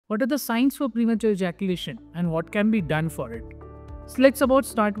What are the signs for premature ejaculation and what can be done for it? So let's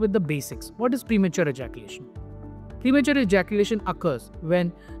start with the basics. What is premature ejaculation? Premature ejaculation occurs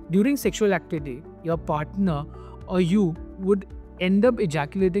when during sexual activity, your partner or you would end up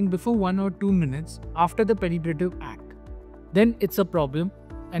ejaculating before 1 or 2 minutes after the penetrative act. Then it's a problem,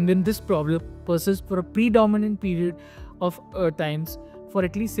 and when this problem persists for a predominant period of times for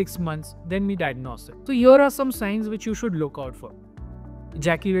at least 6 months, then we diagnose it. So here are some signs which you should look out for.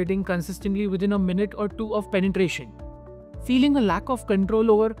 Ejaculating consistently within a minute or two of penetration. Feeling a lack of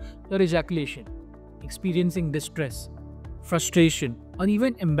control over your ejaculation. Experiencing distress, frustration, or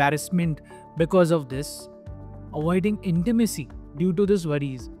even embarrassment because of this. Avoiding intimacy due to these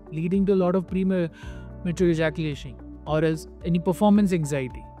worries, leading to a lot of premature ejaculation or else any performance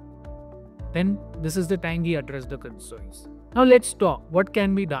anxiety. Then this is the time we address the concerns. Now let's talk. What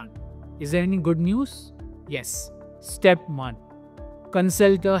can be done? Is there any good news? Yes. Step 1.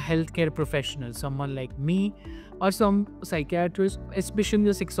 Consult a healthcare professional, someone like me or some psychiatrist, especially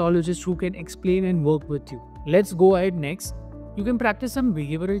a sexologist who can explain and work with you. Let's go ahead next. You can practice some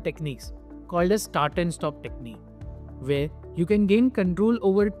behavioral techniques called as start and stop technique, where you can gain control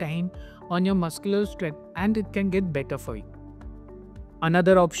over time on your muscular strength and it can get better for you.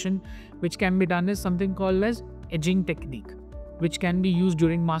 Another option which can be done is something called as edging technique, which can be used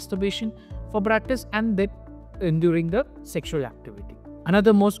during masturbation for practice and then during the sexual activity.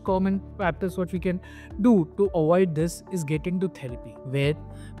 Another most common practice what we can do to avoid this is getting to therapy, where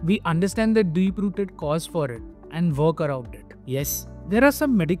we understand the deep-rooted cause for it and work around it. Yes, there are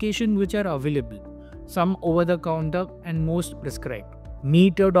some medication which are available, some over the counter and most prescribed.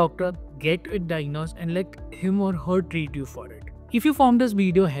 Meet your doctor, get it diagnosed and let him or her treat you for it. If you found this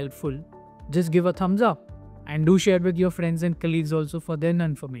video helpful, just give a thumbs up and do share with your friends and colleagues also for their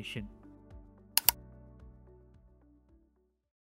information.